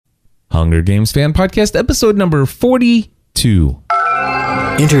Hunger Games Fan Podcast, episode number 42.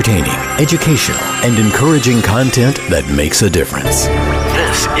 Entertaining, educational, and encouraging content that makes a difference.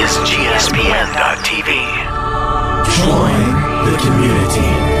 This is GSPN.TV. Join the community.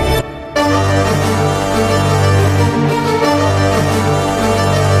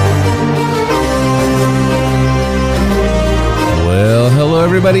 Well, hello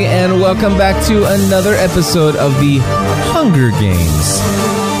everybody, and welcome back to another episode of the Hunger Games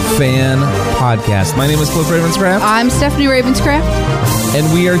Fan Podcast. My name is Cliff Ravenscraft. I'm Stephanie Ravenscraft.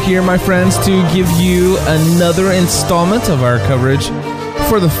 And we are here, my friends, to give you another installment of our coverage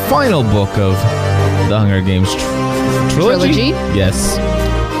for the final book of the Hunger Games trilogy? Yes.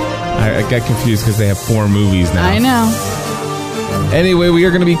 I got confused because they have 4 movies now. I know. Anyway, we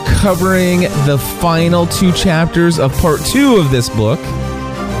are going to be covering the final 2 chapters of part 2 of this book.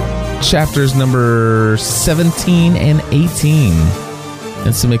 Chapters number 17 and 18.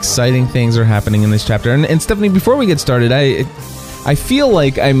 And some exciting things are happening in this chapter. And Stephanie, before we get started, I feel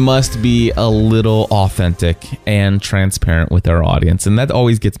like I must be a little authentic and transparent with our audience, and that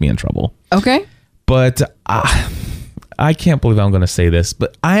always gets me in trouble. Okay. But I can't believe I'm going to say this,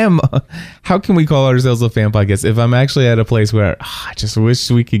 but I am... How can we call ourselves a fan podcast if I'm actually at a place where I just wish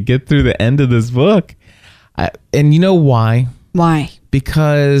we could get through the end of this book? And you know why? Why?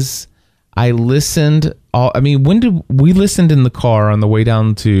 Because I listened... when did we listened in the car on the way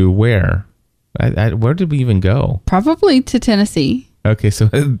down to where? Where did we even go? Probably to Tennessee. Okay, so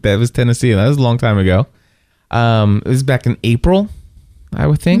that was Tennessee. That was a long time ago. It was back in April, I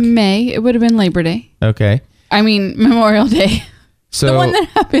would think. May. It would have been Labor Day. Okay. I mean, Memorial Day. So the one that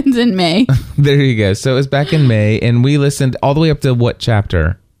happens in May. There you go. So it was back in May, and we listened all the way up to what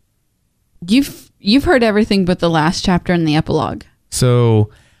chapter? You've heard everything but the last chapter and the epilogue. So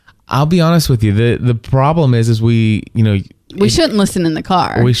I'll be honest with you. The problem is we shouldn't listen in the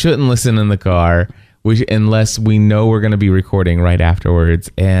car. We shouldn't listen in the car unless we know we're going to be recording right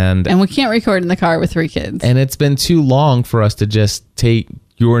afterwards. And we can't record in the car with 3 kids. And it's been too long for us to just take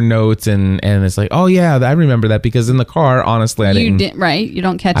your notes and it's like, oh yeah, I remember that, because in the car, honestly, I didn't. Right? You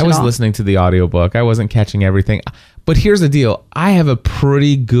don't catch it all. I was listening to the audiobook. I wasn't catching everything. But here's the deal. I have a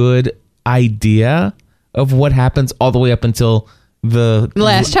pretty good idea of what happens all the way up until the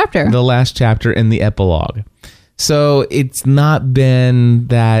last chapter and the epilogue. So it's not been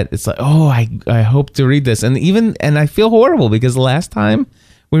that it's like, oh, I hope to read this. And I feel horrible because the last time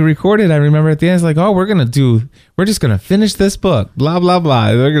we recorded, I remember at the end, it's like, oh, we're just going to finish this book, blah, blah, blah.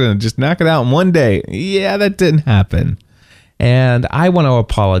 We're going to just knock it out in one day. Yeah, that didn't happen. And I want to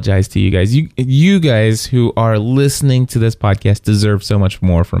apologize to you guys. You guys who are listening to this podcast deserve so much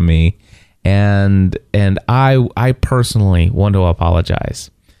more from me. And I personally want to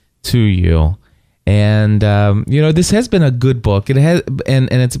apologize to you. And this has been a good book. It has, and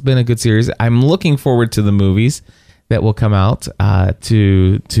it's been a good series. I'm looking forward to the movies that will come out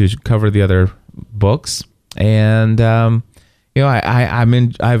to cover the other books. And I've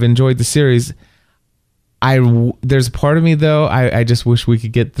enjoyed the series. There's a part of me though, I just wish we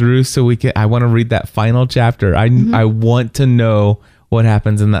could get through I want to read that final chapter. I want to know what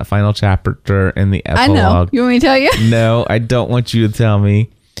happens in that final chapter in the epilogue. I know. You want me to tell you? No, I don't want you to tell me.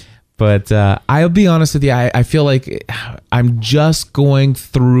 But I'll be honest with you. I feel like I'm just going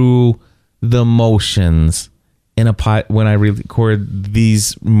through the motions when I record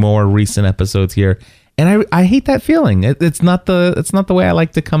these more recent episodes here, and I hate that feeling. It's not the way I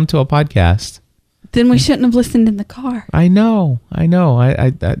like to come to a podcast. Then we shouldn't have listened in the car. I know.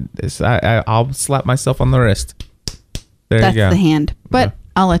 I'll slap myself on the wrist. That's the hand, but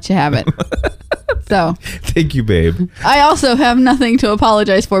I'll let you have it. So thank you, babe. I also have nothing to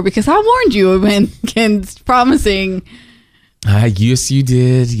apologize for because I warned you against promising. Yes, you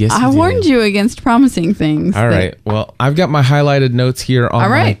did. Yes, I warned you against promising things. All right. Well, I've got my highlighted notes here on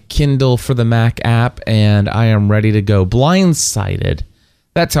my Kindle for the Mac app, and I am ready to go. Blindsided.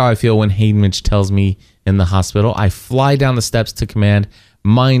 That's how I feel when Haymitch tells me in the hospital. I fly down the steps to command,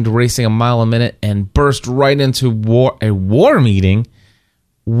 mind racing a mile a minute, and burst right into a war meeting.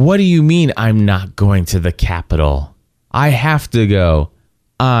 What do you mean I'm not going to the Capitol? I have to go.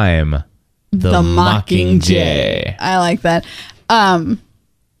 I'm the Mockingjay. I like that. They're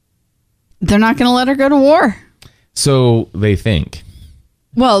not going to let her go to war. So they think.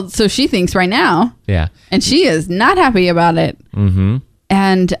 Well, so she thinks right now. Yeah. And she is not happy about it. Mm-hmm.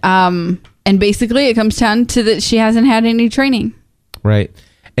 And basically it comes down to that she hasn't had any training. Right.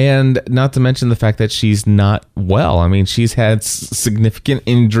 And not to mention the fact that she's not well. I mean, she's had significant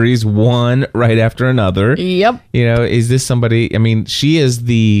injuries, one right after another. Yep. You know, is this somebody? I mean, she is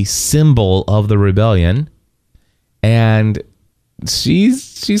the symbol of the rebellion. And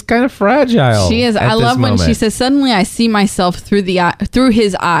she's kind of fragile. She is. I love when she says, "Suddenly I see myself through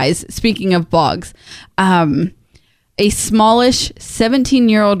his eyes." Speaking of Boggs, a smallish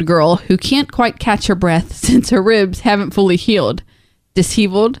 17-year-old girl who can't quite catch her breath since her ribs haven't fully healed,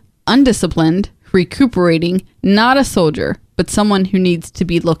 disheveled, undisciplined, recuperating, not a soldier, but someone who needs to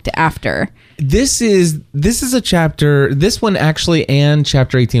be looked after. This is a chapter, this one actually, and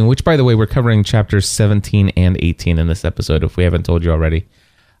chapter 18, which, by the way, we're covering chapters 17 and 18 in this episode, if we haven't told you already.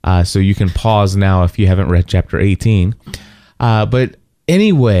 So you can pause now if you haven't read chapter 18. But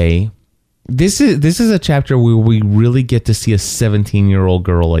anyway, this is a chapter where we really get to see a 17-year-old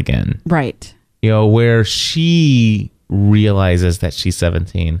girl again. Right. Where she realizes that she's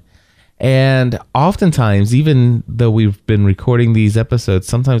 17. And oftentimes, even though we've been recording these episodes,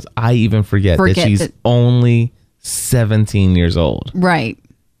 sometimes I even forget that she's only 17 years old. Right.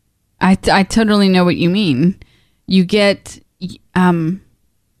 I totally know what you mean. You get caught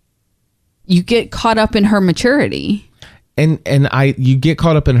up in her maturity. And you get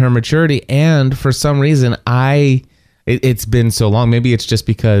caught up in her maturity, and for some reason it's been so long. Maybe it's just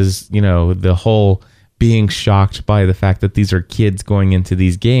because, the whole being shocked by the fact that these are kids going into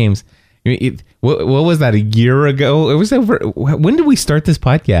these games. What was that, a year ago? It was over. When did we start this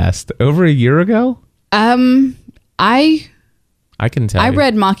podcast? Over a year ago? I can tell. I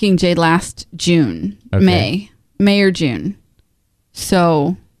read Mockingjay last June, okay. May or June.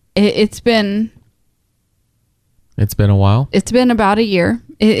 So it's been a while. It's been about a year.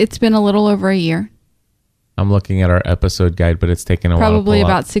 It's been a little over a year. I'm looking at our episode guide, but it's taken a while. Probably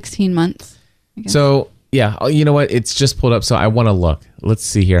about 16 months. So yeah, you know what? It's just pulled up, so I want to look. Let's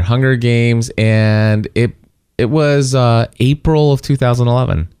see here. Hunger Games, and it was April of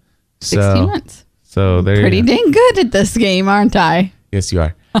 2011. 16 months. So there pretty dang good at this game, aren't I? Yes, you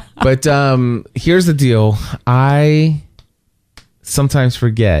are. But here's the deal. I sometimes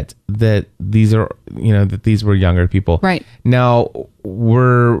forget that these are, that these were younger people. Right. Now,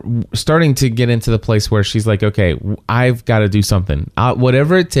 we're starting to get into the place where she's like, okay, I've got to do something.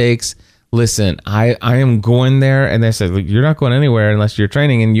 Whatever it takes. Listen, I am going there. And they said, you're not going anywhere unless you're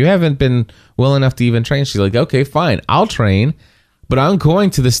training. And you haven't been well enough to even train. She's like, okay, fine. I'll train. But I'm going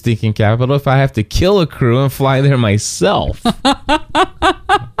to the stinking capital if I have to kill a crew and fly there myself.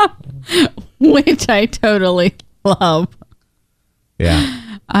 Which I totally love. Yeah.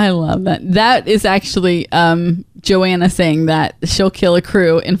 I love that. That is actually Joanna saying that she'll kill a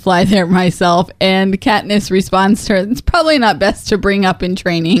crew and fly there myself. And Katniss responds to her, it's probably not best to bring up in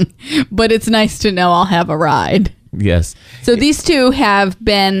training, but it's nice to know I'll have a ride. Yes. So these two have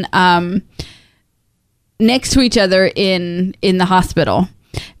been next to each other in the hospital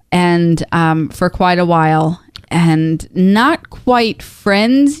and for quite a while. And not quite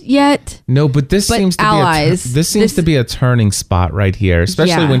friends yet. No, but this seems to allies. to be a turning spot right here,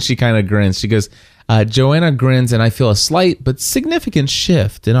 especially when she kind of grins. She goes, Joanna grins, and I feel a slight but significant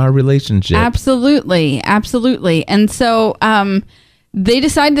shift in our relationship. Absolutely, absolutely. And so they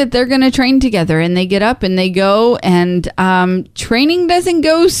decide that they're going to train together, and they get up and they go, and training doesn't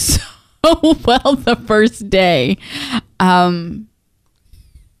go so well the first day.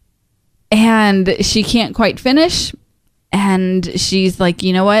 And she can't quite finish, and she's like,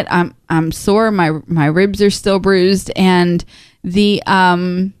 you know what? I'm sore. My ribs are still bruised, and the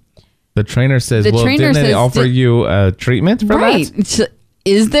trainer says, didn't they offer you a treatment for that?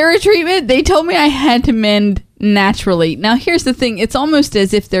 Is there a treatment? They told me I had to mend naturally. Now, here's the thing. It's almost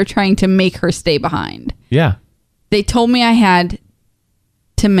as if they're trying to make her stay behind. Yeah. They told me I had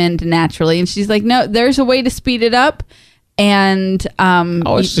to mend naturally, and she's like, no, there's a way to speed it up. And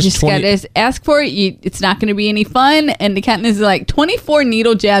you just got to ask for it. It's not going to be any fun. And the Katniss is like, 24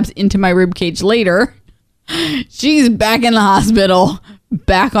 needle jabs into my ribcage later. She's back in the hospital,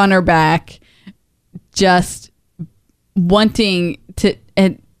 back on her back, just wanting to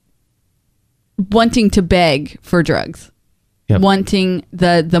beg for drugs, wanting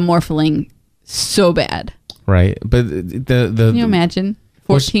the morphine so bad. Right, but can you imagine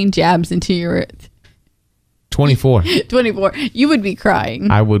 14 jabs into your 24. 24. You would be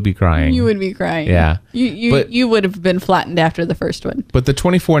crying. I would be crying. You would be crying. Yeah. You would have been flattened after the first one. But the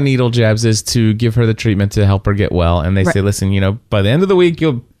 24 needle jabs is to give her the treatment to help her get well. And they say, listen, by the end of the week,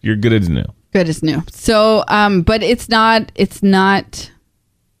 you're good as new. Good as new. So, but it's not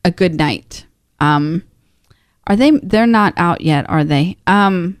a good night. They're not out yet, are they?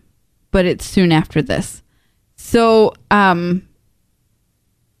 But it's soon after this. So,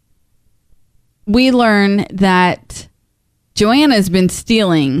 we learn that Joanna's been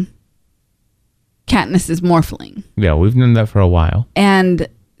stealing Katniss's morphling. Yeah, we've known that for a while. And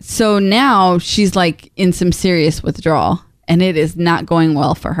so now she's like in some serious withdrawal. and it is not going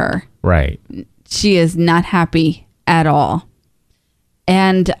well for her. Right. She is not happy at all.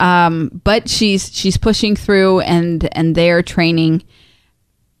 And but she's pushing through, and they are training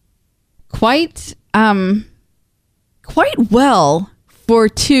quite well for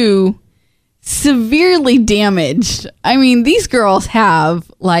two severely damaged. I mean, these girls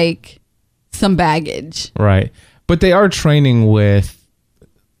have like some baggage. Right. But they are training with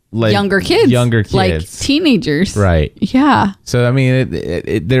like younger kids, like teenagers. Right. Yeah. So I mean,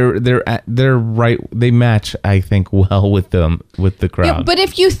 they're right. They match, I think, well with the crowd. Yeah, but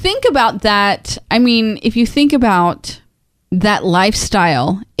if you think about that, I mean, if you think about that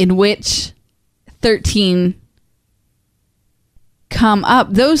lifestyle in which 13 come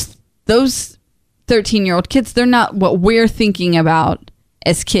up, those 13-year-old kids, they're not what we're thinking about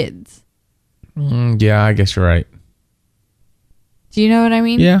as kids. Yeah, I guess you're right. Do you know what I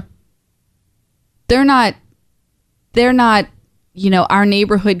mean? Yeah. They're not, our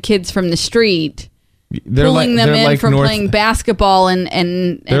neighborhood kids from the street pulling them in from playing basketball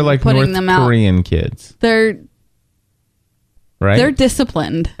and they're like putting them out. North Korean kids. They're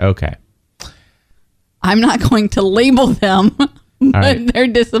disciplined. Okay. I'm not going to label them, but they're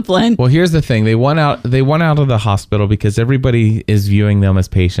disciplined. Well, here's the thing. They want out of the hospital because everybody is viewing them as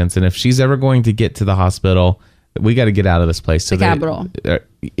patients. And if she's ever going to get to the hospital, we got to get out of this place. So the Capitol.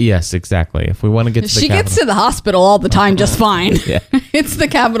 Yes, exactly. If we want to get to the Capitol. She gets to the hospital all the time just fine. Yeah. It's the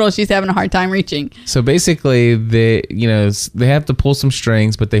Capitol she's having a hard time reaching. So basically, they have to pull some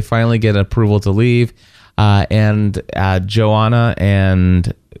strings, but they finally get approval to leave. And Joanna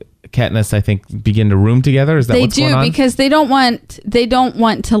and Katniss, I think, begin to room together. Is that what's going on? They do, because they don't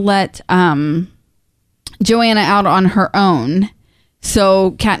want to let Joanna out on her own.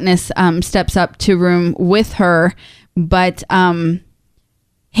 So Katniss steps up to room with her, but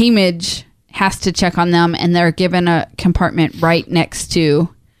Haymitch has to check on them, and they're given a compartment right next to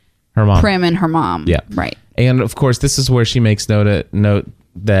her mom, Prim and her mom. Yeah, right. And of course, this is where she makes note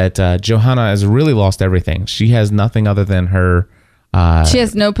that Johanna has really lost everything. She has nothing other than her. She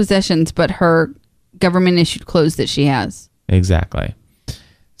has no possessions but her government-issued clothes that she has. Exactly.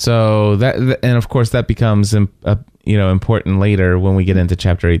 So that, and of course, that becomes important later when we get into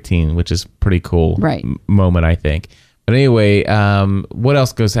chapter 18, which is pretty cool moment, I think. But anyway, what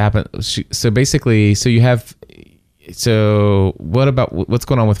else goes to happen? So what about what's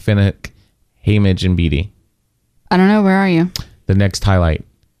going on with Finnick, Haymitch, and Beetee? I don't know. Where are you? The next highlight.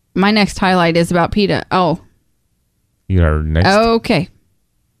 My next highlight is about Peeta. Oh. Your next. Okay.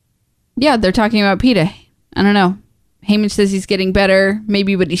 Yeah, they're talking about Peeta. I don't know. Haymitch says he's getting better,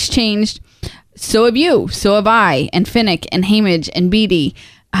 maybe, but he's changed. So have you. So have I. And Finnick and Haymitch and Beetee.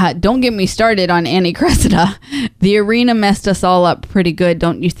 Don't get me started on Annie Cressida. The arena messed us all up pretty good,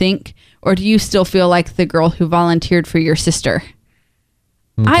 don't you think? Or do you still feel like the girl who volunteered for your sister?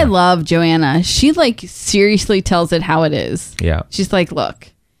 Okay. I love Joanna. She seriously tells it how it is. Yeah. She's like, look,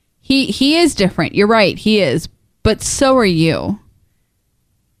 he is different. You're right. He is. But so are you.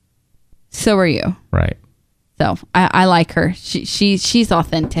 So are you. Right. So I like her. She's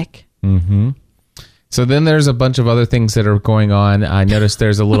authentic. Mm-hmm. So then there's a bunch of other things that are going on. I noticed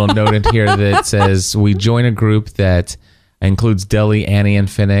there's a little note in here that says we join a group that includes Deli, Annie, and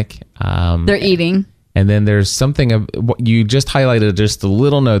Finnick. They're eating. And then there's something you just highlighted, just a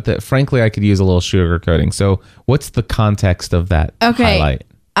little note that frankly I could use a little sugar coating. So what's the context of that highlight?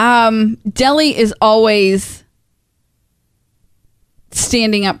 Deli is always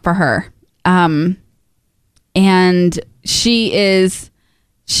standing up for her. And she is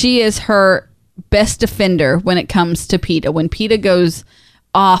her best defender when it comes to Peeta. When Peeta goes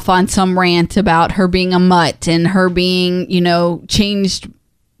off on some rant about her being a mutt and her being, changed,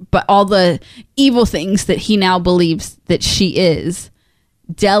 but all the evil things that he now believes that she is,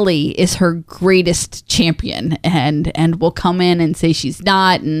 Deli is her greatest champion and will come in and say she's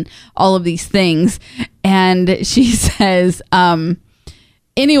not and all of these things. And she says,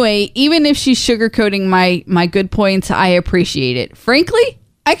 anyway, even if she's sugarcoating my good points, I appreciate it. Frankly,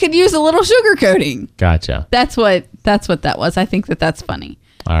 I could use a little sugarcoating. Gotcha. That's what that was. I think that's funny.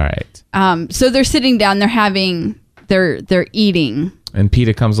 All right. So they're sitting down. They're eating. And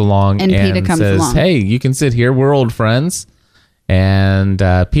Peeta comes along and says, "Hey, you can sit here. We're old friends." And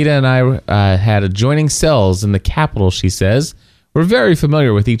Peeta and I had adjoining cells in the Capitol. She says, "We're very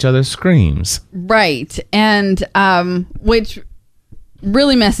familiar with each other's screams." Right, and which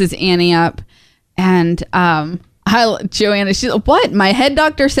really messes Annie up. And Joanna, she's like, what? My head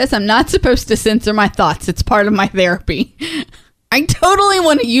doctor says I'm not supposed to censor my thoughts. It's part of my therapy. I totally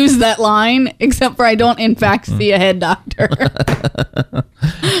want to use that line, except for I don't, in fact, see a head doctor.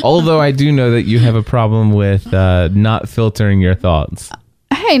 Although I do know that you have a problem with not filtering your thoughts.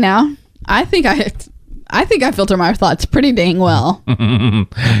 Hey, now, I think I filter my thoughts pretty dang well. And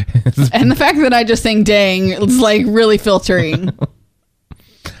the fact that I just saying dang is like really filtering.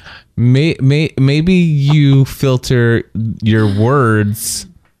 Maybe you filter your words,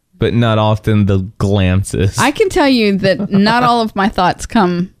 but not often the glances. I can tell you that not all of my thoughts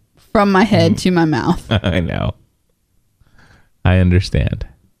come from my head to my mouth. I know. I understand.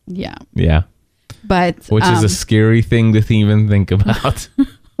 Yeah. Yeah. But which is a scary thing to even think about.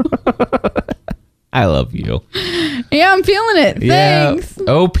 I love you. Yeah, I'm feeling it. Thanks. Yeah.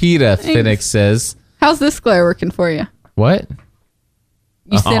 Oh, PETA, Finnick says. How's this glare working for you? What?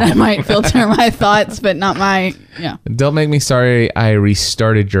 You said I might filter my thoughts, but not my, yeah. Don't make me sorry I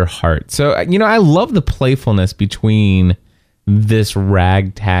restarted your heart. So, I love the playfulness between this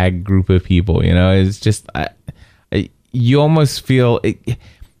ragtag group of people. It's just, you almost feel,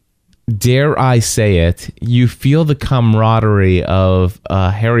 dare I say it, you feel the camaraderie of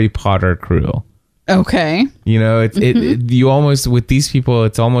a Harry Potter crew. Okay. You almost, with these people,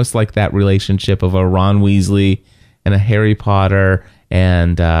 it's almost like that relationship of a Ron Weasley and a Harry Potter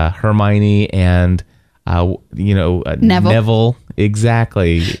and Hermione and Neville.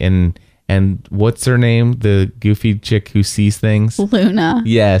 Exactly. And what's her name? The goofy chick who sees things? Luna.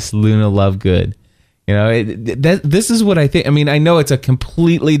 Yes, Luna Lovegood. This is what I think. I mean, I know it's a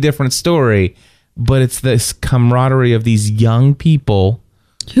completely different story, but it's this camaraderie of these young people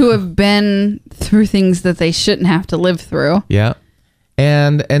who have been through things that they shouldn't have to live through. Yeah.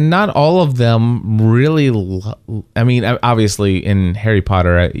 And not all of them really, I mean, obviously in Harry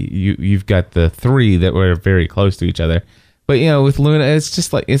Potter, you've got the three that were very close to each other. But, with Luna, it's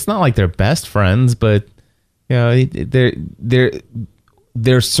just like, it's not like they're best friends, but, their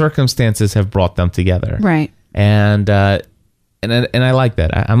circumstances have brought them together. Right. And I like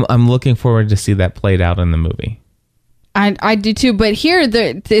that. I'm looking forward to see that played out in the movie. I do too. But here,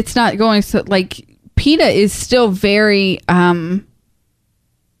 it's not going so, like, PETA is still very, on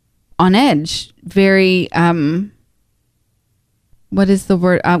edge, very what is the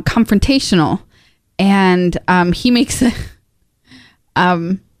word, confrontational, and he makes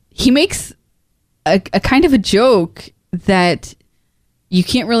a kind of a joke that you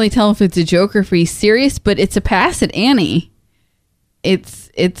can't really tell if it's a joke or if he's serious, but it's a pass at Annie.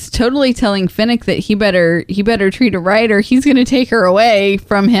 It's totally telling Finnick that he better treat her right or he's gonna take her away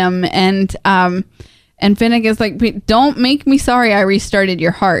from him, and Finnick is like, don't make me sorry I restarted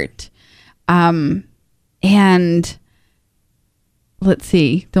your heart. And let's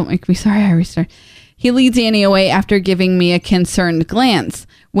see, don't make me sorry I restarted. He leads Annie away after giving me a concerned glance.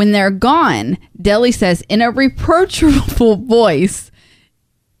 When they're gone, Deli says in a reproachful voice,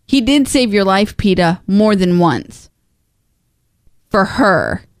 he did save your life, PETA, more than once. For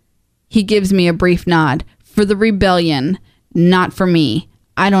her, he gives me a brief nod. For the rebellion, not for me.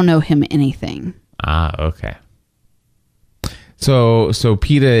 I don't know him anything. Ah, okay. So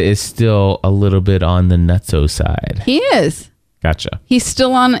PETA is still a little bit on the nutso side. He is. Gotcha. He's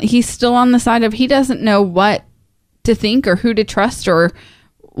still on the side of he doesn't know what to think or who to trust or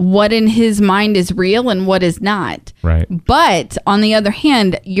what in his mind is real and what is not. Right. But on the other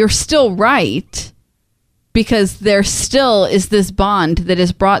hand, you're still right, because there still is this bond that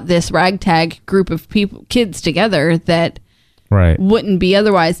has brought this ragtag group of kids together that wouldn't be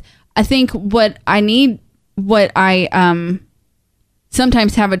otherwise. I think what I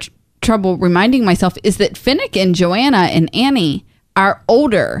sometimes have trouble reminding myself is that Finnick and Joanna and Annie are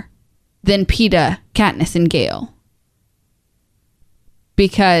older than PETA, Katniss, and Gale.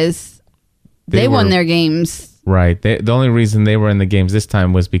 Because they won their games. Right. The only reason they were in the games this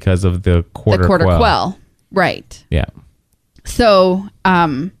time was because of the quarter quell. Right. Yeah. So,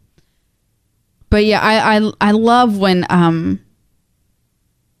 but yeah, I love when, I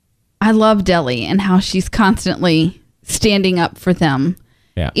love Deli and how she's constantly standing up for them.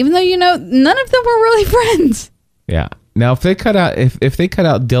 Yeah. Even though, none of them were really friends. Yeah. Now, if they cut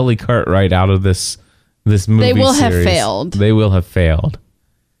out Deli Cartwright out of this movie they will series, have failed. They will have failed.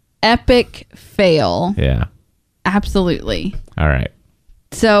 Epic fail. Yeah. Absolutely. All right.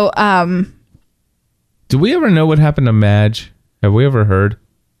 So, do we ever know what happened to Madge? Have we ever heard?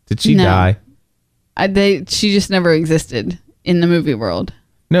 Did she die? She just never existed in the movie world.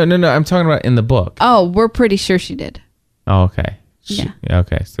 No. I'm talking about in the book. Oh, we're pretty sure she did. Oh, okay. Yeah.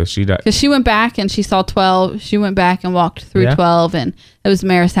 Okay, so she died. Because she went back and she saw 12. She went back and walked through 12, and it was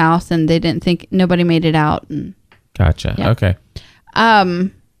Mayor's house, and they didn't think nobody made it out. And gotcha. Yeah. Okay.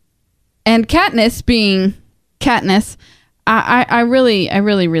 And Katniss being Katniss, I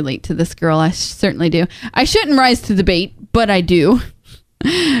really relate to this girl. I certainly do. I shouldn't rise to the bait, but I do.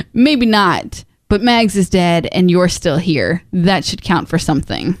 Maybe not. But Mags is dead and you're still here. That should count for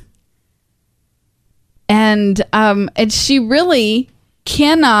something. And she really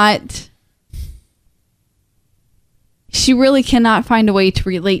cannot find a way to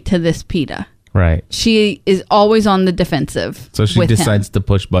relate to this PETA. Right. She is always on the defensive. So she decides to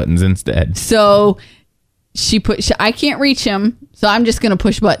push buttons instead. So I can't reach him, so I'm just going to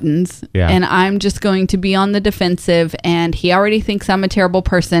push buttons. Yeah. And I'm just going to be on the defensive, and he already thinks I'm a terrible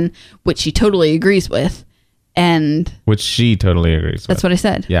person, which he totally agrees with. Which she totally agrees with. That's what I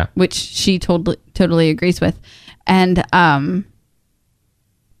said. Yeah. Which she totally agrees with. And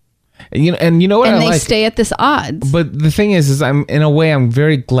you know what, and they stay at this odds. But the thing is I'm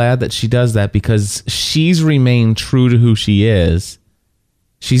very glad that she does that, because she's remained true to who she is.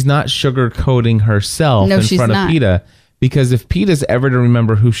 She's not sugarcoating herself in front of PETA, because if PETA's ever to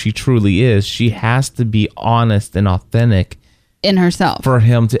remember who she truly is, she has to be honest and authentic in herself for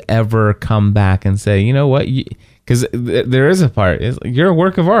him to ever come back and say, you know what, because there is a part, you're a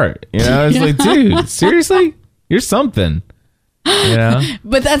work of art, you know. It's like, dude, seriously, you're something, you know.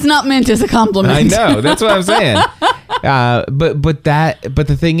 But that's not meant as a compliment. I know, that's what I'm saying. But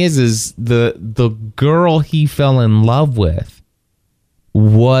the thing is the girl he fell in love with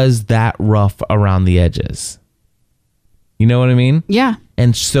was that rough around the edges. You know what I mean? Yeah.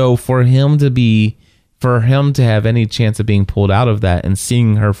 And so for him to have any chance of being pulled out of that and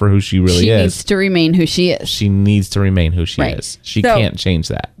seeing her for who she really is. She needs to remain who she is. She needs to remain who she is. She can't change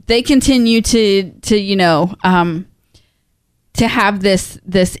that. They continue to have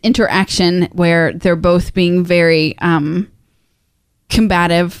this interaction where they're both being very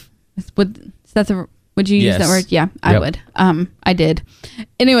combative. Would you use that word? Yeah, I would. I did.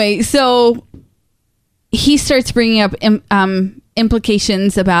 Anyway, so he starts bringing up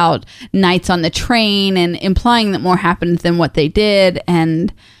implications about nights on the train and implying that more happened than what they did,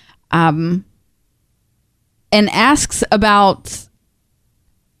 and asks about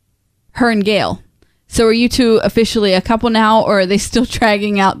her and Gale. So are you two officially a couple now, or are they still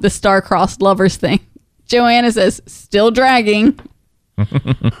dragging out the star-crossed lovers thing? Joanna says, still dragging.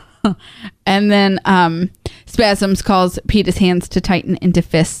 And then Spasms calls PETA's hands to tighten into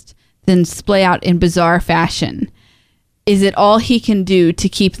fists, then splay out in bizarre fashion. Is it all he can do to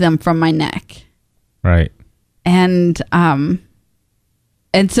keep them from my neck? Right. And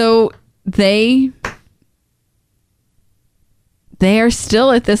so they are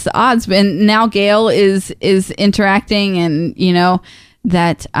still at this odds, and now Gale is interacting, and you know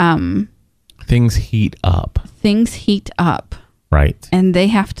that things heat up. Right. And they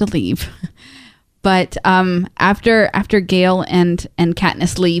have to leave. But after Gale and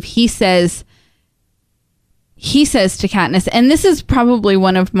Katniss leave, he says to Katniss, and this is probably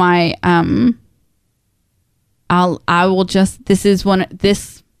one of my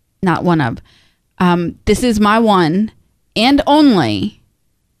this is my one and only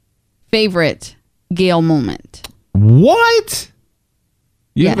favorite Gale moment. What?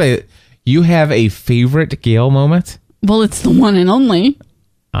 You have a favorite Gale moment? Well, it's the one and only.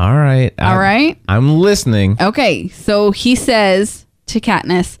 All right. I'm listening. Okay, so he says to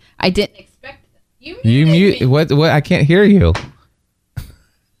Katniss, I didn't expect that. You mute. What? I can't hear you.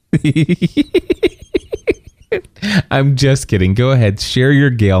 I'm just kidding. Go ahead. Share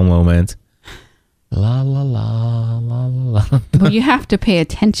your Gale moment. La la la la la. Well, you have to pay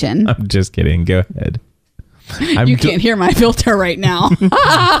attention. I'm just kidding. Go ahead. You can't hear my filter right now.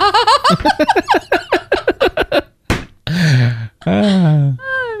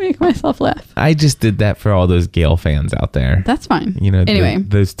 Make myself laugh. I just did that for all those Gale fans out there. That's fine. You know, anyway,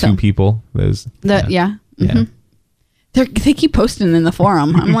 those two people. Yeah. Mm-hmm. They keep posting in the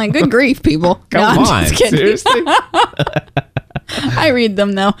forum. I'm like, good grief, people. Come on, seriously. I read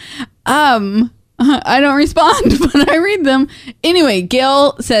them though. I don't respond, but I read them. Anyway,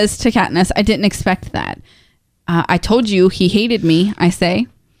 Gale says to Katniss, I didn't expect that. I told you he hated me, I say.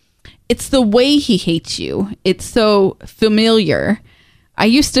 It's the way he hates you. It's so familiar. I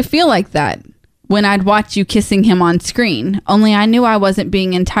used to feel like that when I'd watch you kissing him on screen, only I knew I wasn't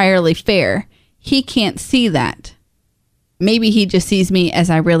being entirely fair. He can't see that. Maybe he just sees me as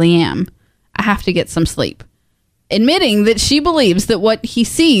I really am. I have to get some sleep. Admitting that she believes that what he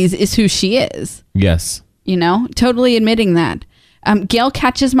sees is who she is. Yes. You know, totally admitting that. Gale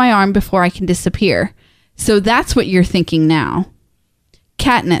catches my arm before I can disappear. So that's what you're thinking now.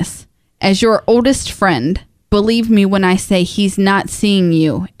 Katniss, as your oldest friend, believe me when I say he's not seeing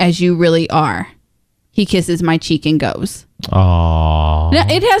you as you really are. He kisses my cheek and goes. Aww. Now,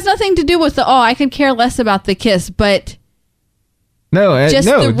 it has nothing to do with I could care less about the kiss, but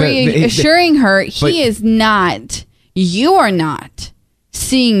reassuring her he is not, you are not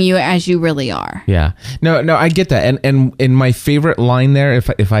seeing you as you really are. Yeah. No, I get that. And in my favorite line there,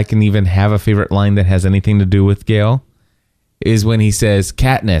 if I can even have a favorite line that has anything to do with Gale, is when he says,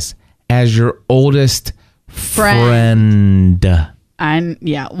 Katniss, as your oldest friend.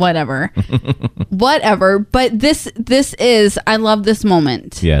 Whatever. Whatever. But this is, I love this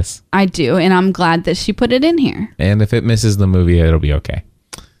moment. Yes. I do. And I'm glad that she put it in here. And if it misses the movie, it'll be okay.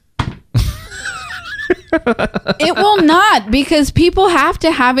 It will not, because people have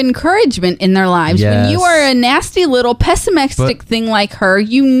to have encouragement in their lives. Yes. When you are a nasty little pessimistic thing like her,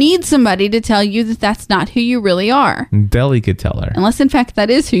 you need somebody to tell you that that's not who you really are. Deli could tell her. Unless, in fact, that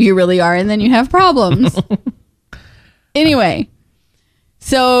is who you really are, and then you have problems. Anyway,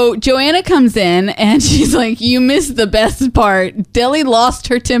 so Joanna comes in, and she's like, you missed the best part. Deli lost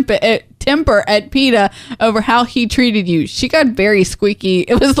her temper at Peeta over how he treated you. She got very squeaky.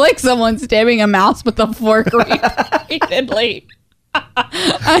 It was like someone stabbing a mouse with a fork repeatedly.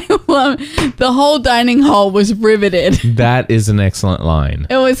 I love the whole dining hall was riveted. That is an excellent line.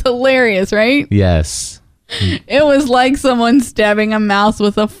 It was hilarious, right? Yes. It was like someone stabbing a mouse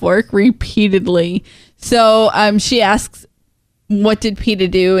with a fork repeatedly. So she asks, what did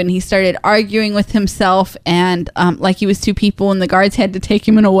Peeta do? And he started arguing with himself, and like he was two people, and the guards had to take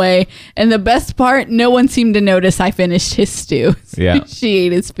him away. And the best part, no one seemed to notice I finished his stew. Yeah. She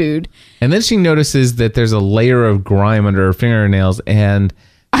ate his food. And then she notices that there's a layer of grime under her fingernails, and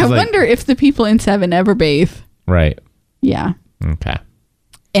I wonder if the people in 7 ever bathe. Right. Yeah. Okay.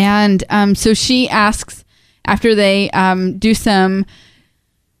 And so she asks, after they do some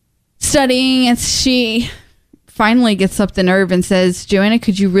studying, and she finally gets up the nerve and says, Joanna,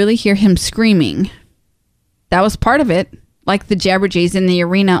 could you really hear him screaming? That was part of it, like the Jabberjays in the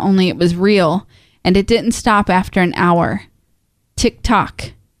arena, only it was real, and it didn't stop after an hour.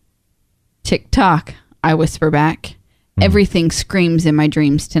 Tick-tock. Tick-tock, I whisper back. Everything screams in my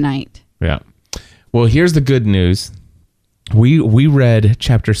dreams tonight. Yeah. Well, here's the good news. We read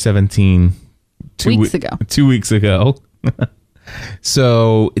chapter 17 2 weeks ago.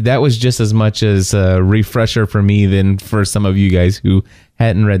 So that was just as much as a refresher for me than for some of you guys who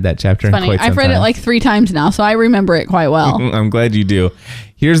hadn't read that chapter in quite some time. I've read it like 3 times now, so I remember it quite well. I'm glad you do.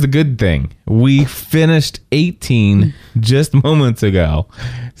 Here's the good thing. We finished 18 just moments ago.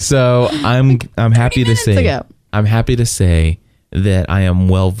 So I'm happy to say I'm happy to say that I am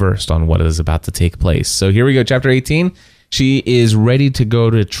well versed on what is about to take place. So here we go, chapter 18. She is ready to go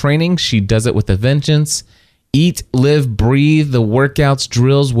to training. She does it with a vengeance. Eat, live, breathe, the workouts,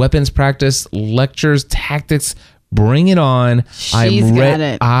 drills, weapons practice, lectures, tactics. Bring it on. She's got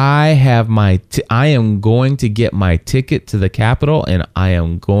it. I have I am going to get my ticket to the Capitol, and I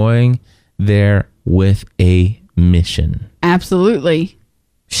am going there with a mission. Absolutely.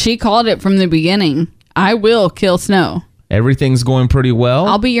 She called it from the beginning. I will kill Snow. Everything's going pretty well.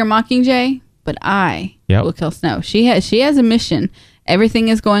 I'll be your Mockingjay, but I will kill Snow. She has a mission. Everything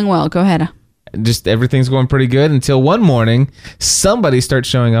is going well. Go ahead. Just everything's going pretty good until one morning, somebody starts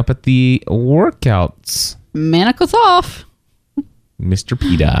showing up at the workouts. Manacles off. Mr.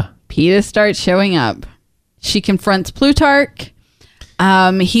 Peeta. Peeta starts showing up. She confronts Plutarch.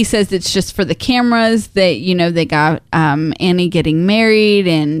 He says it's just for the cameras that, they got Annie getting married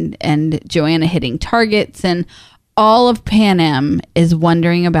and Joanna hitting targets, and all of Panem is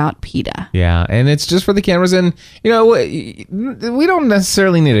wondering about Peeta. Yeah, and it's just for the cameras, and we don't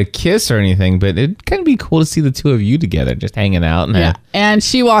necessarily need a kiss or anything, but it can be cool to see the two of you together just hanging out. And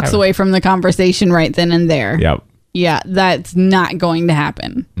she walks away from the conversation right then and there. Yep. Yeah, that's not going to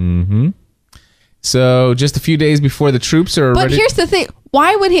happen. Mm-hmm. So just a few days before the troops are ready. But here's the thing.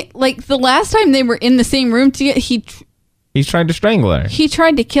 Why would he, the last time they were in the same room together, He's trying to strangle her. He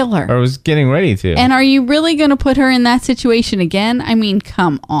tried to kill her. Or was getting ready to. And are you really going to put her in that situation again? I mean,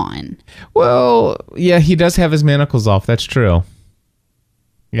 come on. Well, yeah, he does have his manacles off. That's true.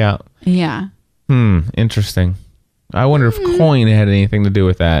 Yeah. Yeah. Interesting. I wonder if coin had anything to do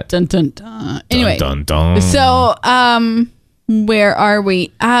with that. Dun, dun, dun. Anyway. Dun, dun, dun. So, where are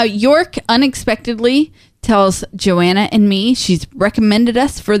we? York unexpectedly tells Joanna and me she's recommended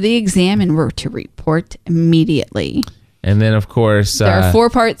us for the exam and we're to report immediately. And then, of course... there are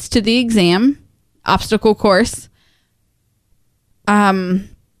 4 parts to the exam. Obstacle course. Written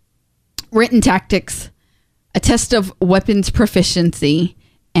tactics. A test of weapons proficiency.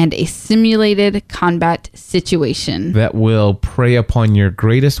 And a simulated combat situation. That will prey upon your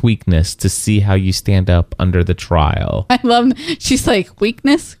greatest weakness to see how you stand up under the trial. I love... She's like,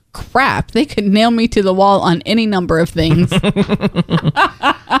 weakness? Crap. They could nail me to the wall on any number of things.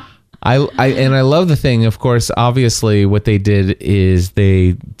 I love the thing, of course, obviously what they did is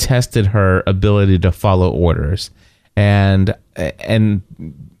they tested her ability to follow orders. And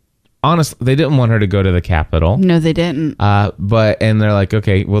honestly, they didn't want her to go to the Capitol. No, they didn't. And they're like,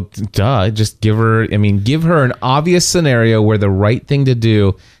 okay, well, just give her an obvious scenario where the right thing to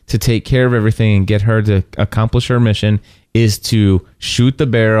do to take care of everything and get her to accomplish her mission is to shoot the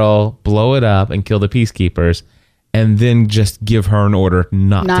barrel, blow it up, and kill the peacekeepers, and then just give her an order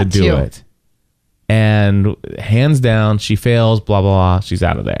not to do it. And hands down, she fails, blah, blah, blah. She's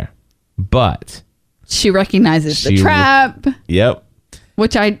out of there. But she recognizes the trap. Yep.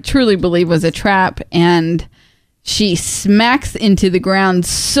 Which I truly believe was a trap. And she smacks into the ground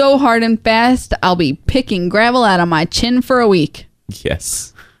so hard and fast, I'll be picking gravel out of my chin for a week.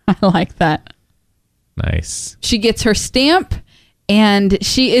 Yes. I like that. Nice. She gets her stamp, and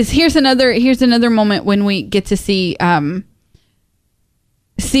here's another moment when we get to see her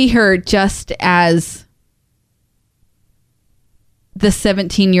just as the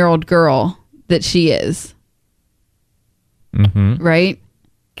 17-year-old girl that she is. Mm-hmm. Right?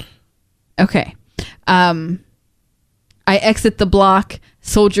 Okay. I exit the block.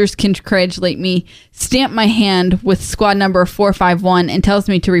 Soldiers congratulate me, stamp my hand with squad number 451, and tells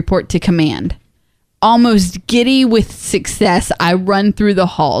me to report to command. Almost giddy with success, I run through the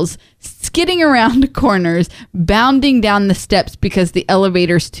halls, skidding around corners, bounding down the steps because the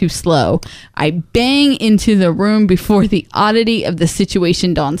elevator's too slow. I bang into the room before the oddity of the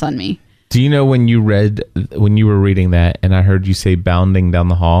situation dawns on me. Do you know when you were reading that and I heard you say bounding down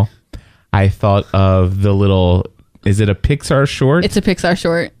the hall, I thought of the little, is it a Pixar short? It's a Pixar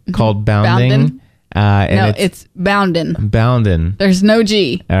short. Called Bounding? No, it's Boundin'. Boundin'. There's no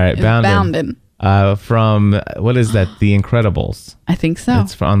G. All right, Boundin'. From, what is that? The Incredibles. I think so.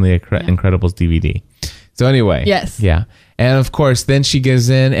 It's on the Incredibles DVD. So anyway. Yes. Yeah. And of course, then she goes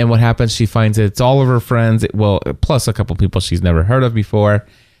in and what happens? She finds it's all of her friends. Plus a couple people she's never heard of before.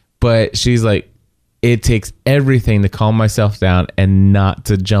 But she's like, it takes everything to calm myself down and not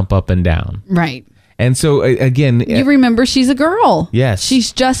to jump up and down. Right. And so again, you remember she's a girl. Yes.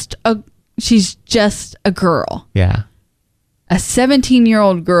 She's just a girl. Yeah. A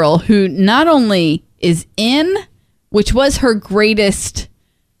 17-year-old girl who not only is in, which was her greatest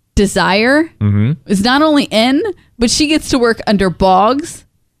desire, is not only in, but she gets to work under Boggs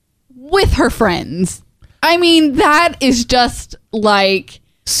with her friends. I mean, that is just like...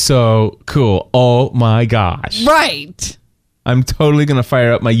 so cool. Oh my gosh. Right. I'm totally going to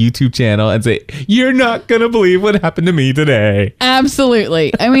fire up my YouTube channel and say, you're not going to believe what happened to me today.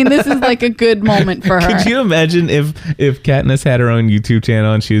 Absolutely. I mean, this is like a good moment for her. Could you imagine if Katniss had her own YouTube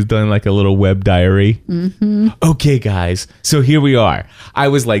channel and she was doing like a little web diary? Mm-hmm. Okay, guys. So here we are. I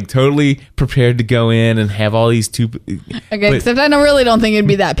was like totally prepared to go in and have all these except I really don't think it'd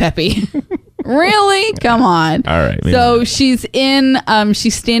be that peppy. Really? Come on. All right. So she's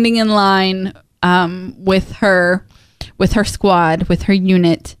she's standing in line with her squad, with her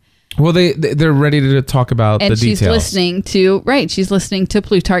unit. Well, they're ready to talk about the details. And she's listening to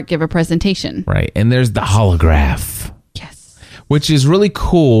Plutarch give a presentation. Right. And there's the holograph. Yes. Which is really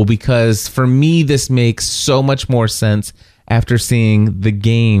cool because for me, this makes so much more sense after seeing the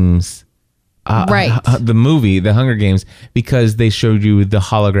games. The movie, The Hunger Games, because they showed you the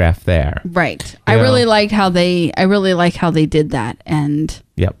holograph there. Right. I really like how they did that, and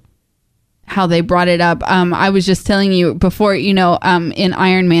yep, how they brought it up. I was just telling you before, in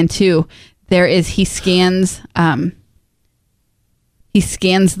Iron Man 2, he scans the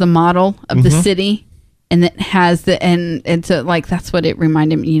model of the city, and it has and so like that's what it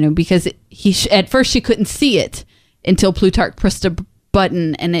reminded me, because at first she couldn't see it until Plutarch pressed a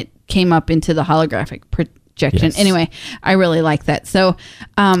button and it came up into the holographic projection. Yes. Anyway, I really like that. So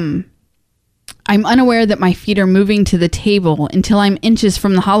I'm unaware that my feet are moving to the table until I'm inches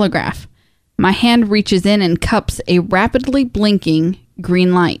from the holograph. My hand reaches in and cups a rapidly blinking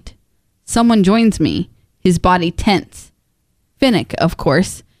green light. Someone joins me, his body tense. Finnick, of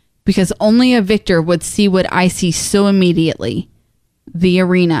course, because only a victor would see what I see so immediately. The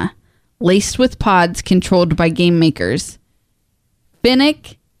arena, laced with pods controlled by game makers.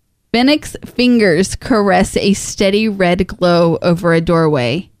 Finnick's fingers caress a steady red glow over a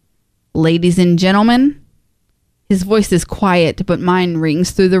doorway. Ladies and gentlemen, his voice is quiet, but mine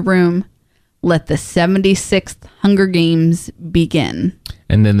rings through the room. Let the 76th Hunger Games begin.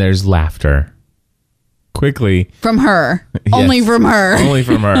 And then there's laughter. Quickly. From her. Yes. Only from her. Only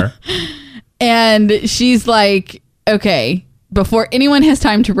from her. And she's like, okay, before anyone has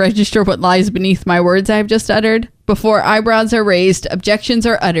time to register what lies beneath my words I've just uttered, before eyebrows are raised, objections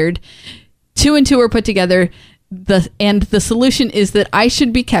are uttered, 2 and 2 are put together, the solution is that I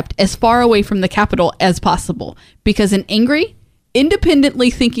should be kept as far away from the Capitol as possible, because an angry, independently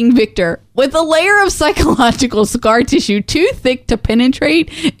thinking Victor with a layer of psychological scar tissue too thick to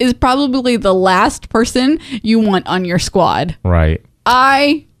penetrate is probably the last person you want on your squad. Right.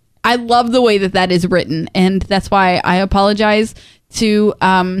 I love the way that is written, and that's why I apologize to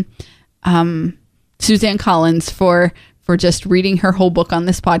Suzanne Collins for just reading her whole book on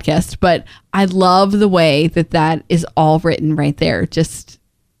this podcast, but I love the way that is all written right there.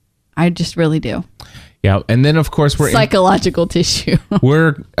 I just really do. Yeah, and then of course we're psychological tissue.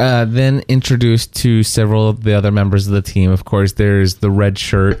 We're then introduced to several of the other members of the team. Of course, there's the red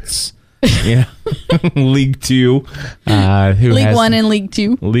shirts. Yeah, League 2. League 1 and League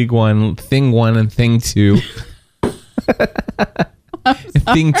 2. League 1, Thing 1 and Thing 2.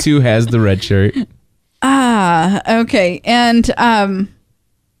 Thing 2 has the red shirt. Okay. And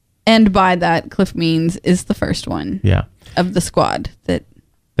by that, Cliff Means is the first one. Yeah. Of the squad that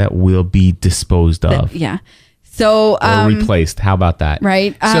will be disposed of. Yeah. So or replaced. How about that?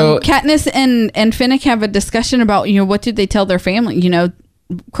 Right. So Katniss and Finnick have a discussion about, what did they tell their family?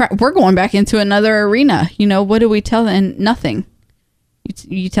 We're going back into another arena. What do we tell them? Nothing.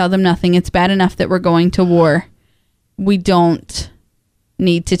 You tell them nothing. It's bad enough that we're going to war. We don't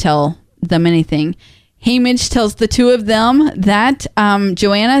need to tell them anything. Haymitch tells the two of them that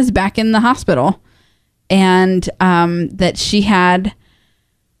Joanna is back in the hospital, and that she had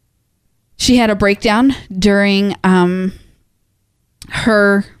a breakdown during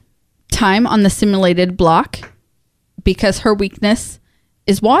her time on the simulated block because her weakness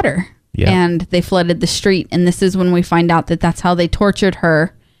is water. Yeah. And they flooded the street, and this is when we find out that that's how they tortured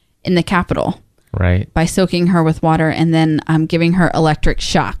her in the Capitol. Right. By soaking her with water and then giving her electric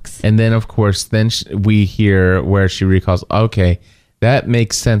shocks. And then, of course, we hear where she recalls, okay, that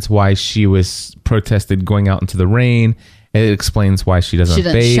makes sense why she was protested going out into the rain. It explains why she doesn't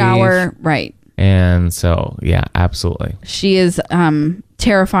bathe. Shower. Right. And so, yeah, absolutely. She is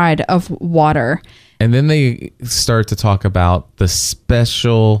terrified of water. And then they start to talk about the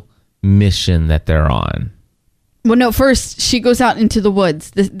special mission that they're on. Well, no, first she goes out into the woods.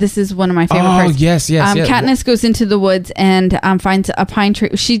 This is one of my favorite parts. Oh, yes. Katniss goes into the woods and finds a pine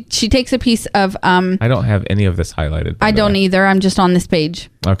tree. She takes a piece of... I don't have any of this highlighted. I don't either. I'm just on this page.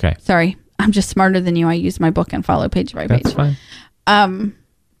 Okay. Sorry. I'm just smarter than you. I use my book and follow page by page. That's fine.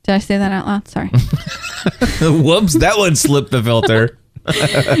 Did I say that out loud? Sorry. Whoops, that one slipped the filter.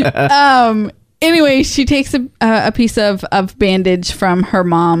 Anyway, she takes a piece of bandage from her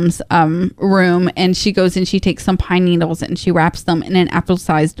mom's room, and she goes and she takes some pine needles and she wraps them in an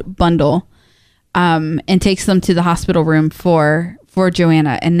apple-sized bundle and takes them to the hospital room for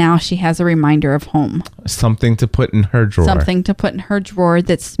Joanna. And now she has a reminder of home. Something to put in her drawer. Something to put in her drawer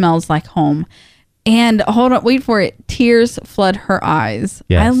that smells like home. And hold on, wait for it. Tears flood her eyes.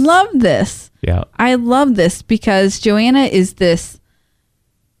 Yes. I love this. Yeah. I love this because Joanna is this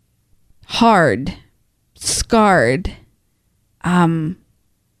hard, scarred,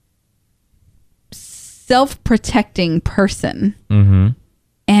 self-protecting person. Mm-hmm.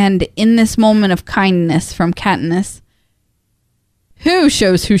 And in this moment of kindness from Katniss, who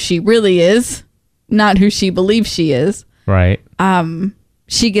shows who she really is, not who she believes she is. Right.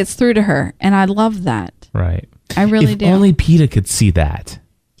 She gets through to her, and I love that. Right. I really do. If only Peeta could see that.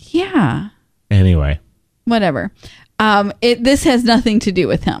 Yeah. Anyway. Whatever. This has nothing to do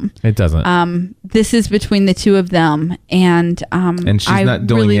with him. It doesn't. This is between the two of them, and she's not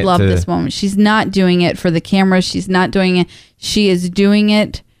doing really it love this moment. She's not doing it for the camera. She's not doing it. She is doing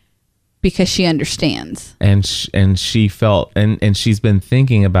it because she understands. And she felt, and she's been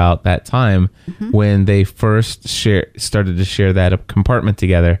thinking about that time when they first started to share that compartment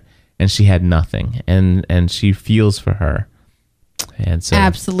together, and she had nothing, and she feels for her. And so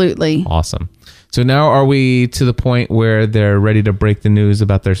absolutely awesome. So now are we to the point where they're ready to break the news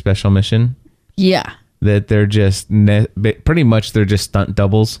about their special mission? Yeah. That they're just pretty much they're just stunt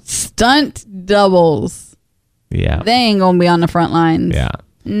doubles. Stunt doubles. Yeah. They ain't going to be on the front lines. Yeah.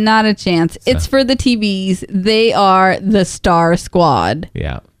 Not a chance. So. It's for the TVs. They are the star squad.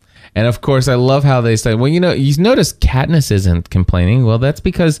 Yeah. And of course, I love how they say, well, you notice Katniss isn't complaining. Well, that's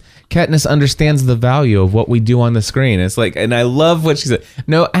because Katniss understands the value of what we do on the screen. It's like, and I love what she said.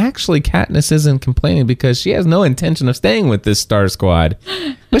 No, actually, Katniss isn't complaining because she has no intention of staying with this star squad.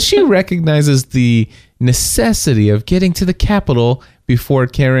 But she recognizes the necessity of getting to the Capitol before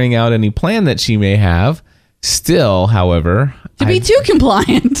carrying out any plan that she may have. Still, however, to be too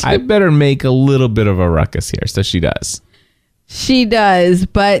compliant, I better make a little bit of a ruckus here. So she does. She does,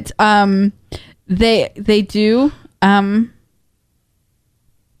 but they do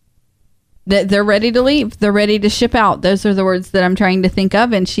They're ready to leave. They're ready to ship out. Those are the words that I'm trying to think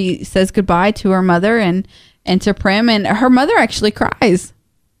of. And she says goodbye to her mother and to Prim, and her mother actually cries.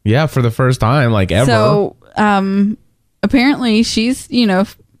 Yeah, for the first time, like ever. So apparently she's,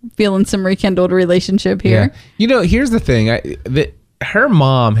 feeling some rekindled relationship here. Yeah. Here's the thing. Her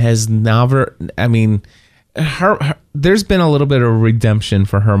mom has never, there's been a little bit of redemption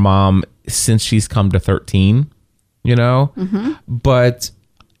for her mom since she's come to 13, Mm-hmm. But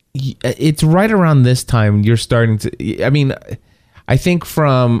it's right around this time you're starting to, I think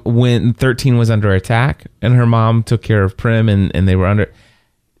from when 13 was under attack and her mom took care of Prim and they were under,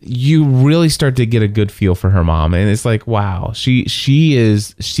 you really start to get a good feel for her mom. And it's like, wow,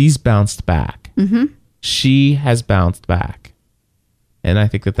 she's bounced back. Mm-hmm. She has bounced back. And I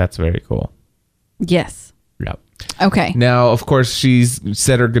think that's very cool. Yes. Yep. Okay. Now, of course, she's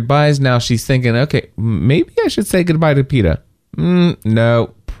said her goodbyes. Now she's thinking, okay, maybe I should say goodbye to Peeta.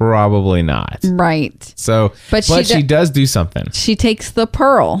 No, probably not. Right. So, but she does do something. She takes the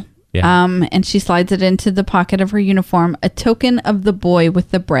pearl. Yeah. And she slides it into the pocket of her uniform, a token of the boy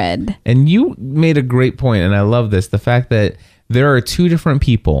with the bread. And you made a great point, and I love this. The fact that there are two different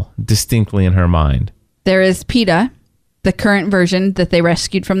people distinctly in her mind. There is Peeta, the current version that they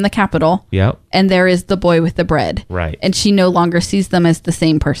rescued from the Capitol. Yep. And there is the boy with the bread. Right. And she no longer sees them as the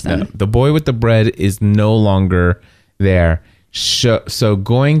same person. No, the boy with the bread is no longer there. So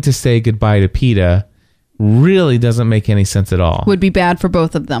going to say goodbye to Peeta really doesn't make any sense at all. Would be bad for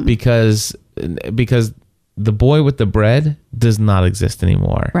both of them. Because the boy with the bread does not exist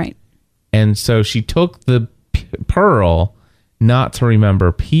anymore. Right. And so she took the pearl not to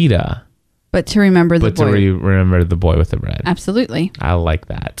remember Peeta. But to remember the boy. But to remember the boy with the bread. Absolutely. I like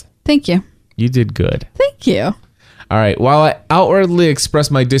that. Thank you. You did good. Thank you. All right. While I outwardly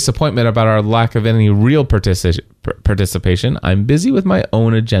express my disappointment about our lack of any real participation, I'm busy with my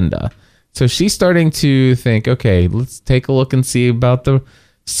own agenda. So she's starting to think, okay, let's take a look and see about the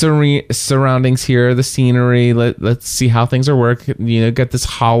surroundings here, the scenery. Let's see how things are working. Got this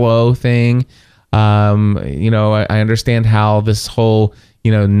hollow thing. I understand how this whole,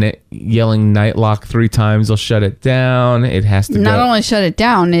 yelling Nightlock 3 times will shut it down. It has to not only shut it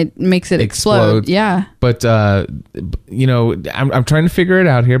down, it makes it explode. Yeah. But, I'm trying to figure it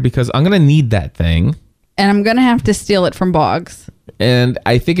out here because I'm going to need that thing. And I'm going to have to steal it from Boggs. And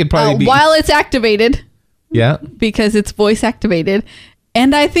I think it'd probably be... While it's activated. Yeah. Because it's voice activated.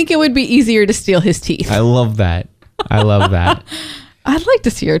 And I think it would be easier to steal his teeth. I love that. I'd like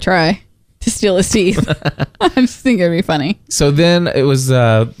to see her try to steal his teeth. I just think it'd be funny. So then it was, it's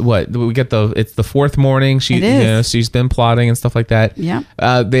the 4th morning. She's been plotting and stuff like that. Yeah.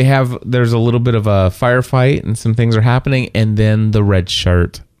 There's a little bit of a firefight and some things are happening. And then the red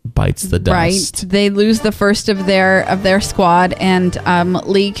shirt bites the dust. Right. They lose the first of their squad, and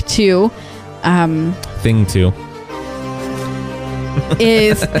League 2 Thing 2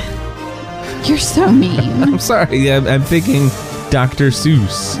 is you're so mean. I'm sorry. I'm thinking Dr.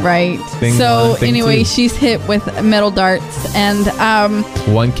 Seuss. Right. So anyway, she's hit with metal darts, and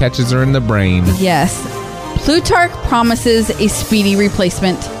one catches her in the brain. Yes. Plutarch promises a speedy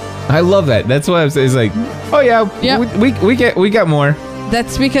replacement. I love that. That's what I'm saying. It's like, oh yeah, yep. we got more.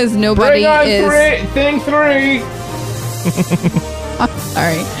 That's because nobody Thing 3. All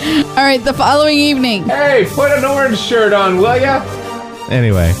right. The following evening. Hey, put an orange shirt on, will ya?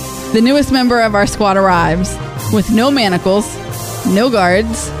 Anyway. The newest member of our squad arrives with no manacles, no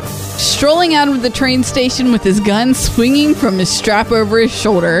guards, strolling out of the train station with his gun swinging from his strap over his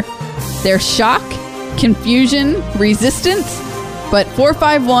shoulder. There's shock, confusion, resistance, but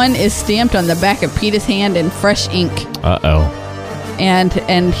 451 is stamped on the back of Peeta's hand in fresh ink. Uh-oh. And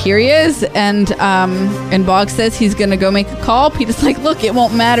here he is, and Boggs says he's gonna go make a call. Peeta's like, look, it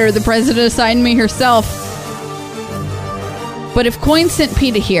won't matter. The president assigned me herself. But if Coin sent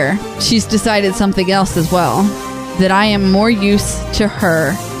Peeta here, she's decided something else as well. That I am more use to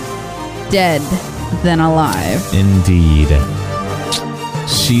her dead than alive. Indeed.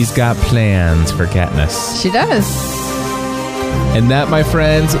 She's got plans for Katniss. She does. And that, my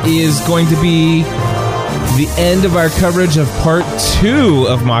friends, is going to be the end of our coverage of part 2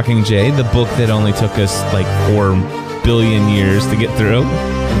 of Mockingjay, the book that only took us like 4 billion years to get through.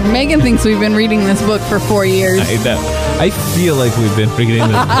 Megan thinks we've been reading this book for 4 years. I know. I feel like we've been reading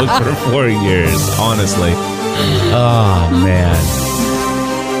this book for 4 years, honestly. Oh, man.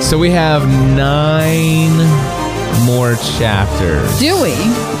 So we have 9 more chapters. Do we?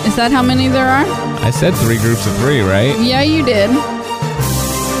 Is that how many there are? I said 3 groups of 3, right? Yeah, you did.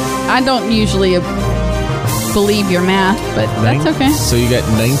 I don't usually believe your math, but that's okay. So you got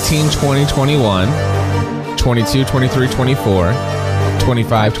 19, 20, 21, 22, 23, 24,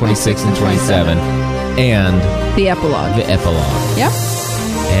 25, 26, and 27. And the epilogue. Yep.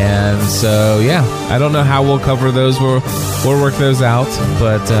 And so, yeah, I don't know how we'll cover those. We'll work those out.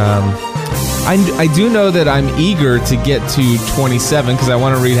 But I do know that I'm eager to get to 27 because I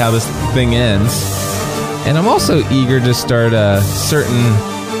want to read how this thing ends. And I'm also eager to start a certain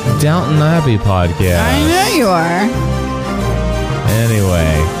Downton Abbey podcast. I know you are.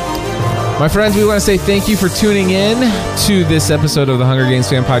 Anyway, my friends, we want to say thank you for tuning in to this episode of the Hunger Games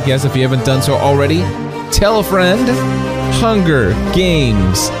Fan Podcast. If you haven't done so already, tell a friend.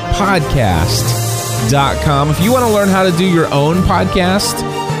 HungerGamesPodcast.com. If you want to learn how to do your own podcast,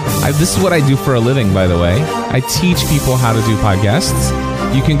 this is what I do for a living, by the way. I teach people how to do podcasts.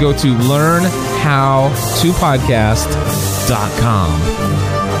 You can go to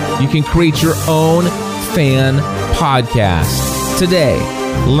LearnHowToPodcast.com. You can create your own fan podcast today.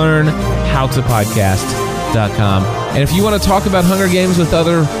 LearnHowToPodcast.com. And if you want to talk about Hunger Games with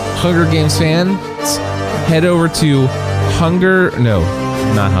other Hunger Games fans, head over to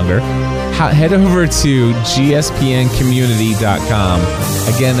head over to gspncommunity.com.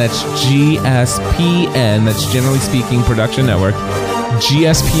 Again, that's GSPN, that's Generally Speaking Production Network,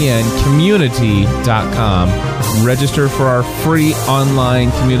 gspncommunity.com. Register for our free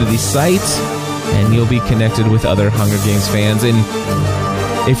online community site, and you'll be connected with other Hunger Games fans. And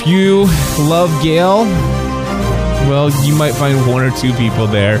if you love Gale, well, you might find one or two people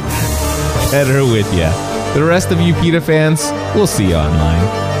there that are with you. The rest of you PETA fans, we'll see you online.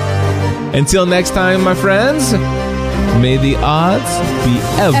 Until next time, my friends, may the odds be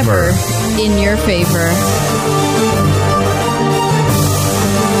ever in your favor.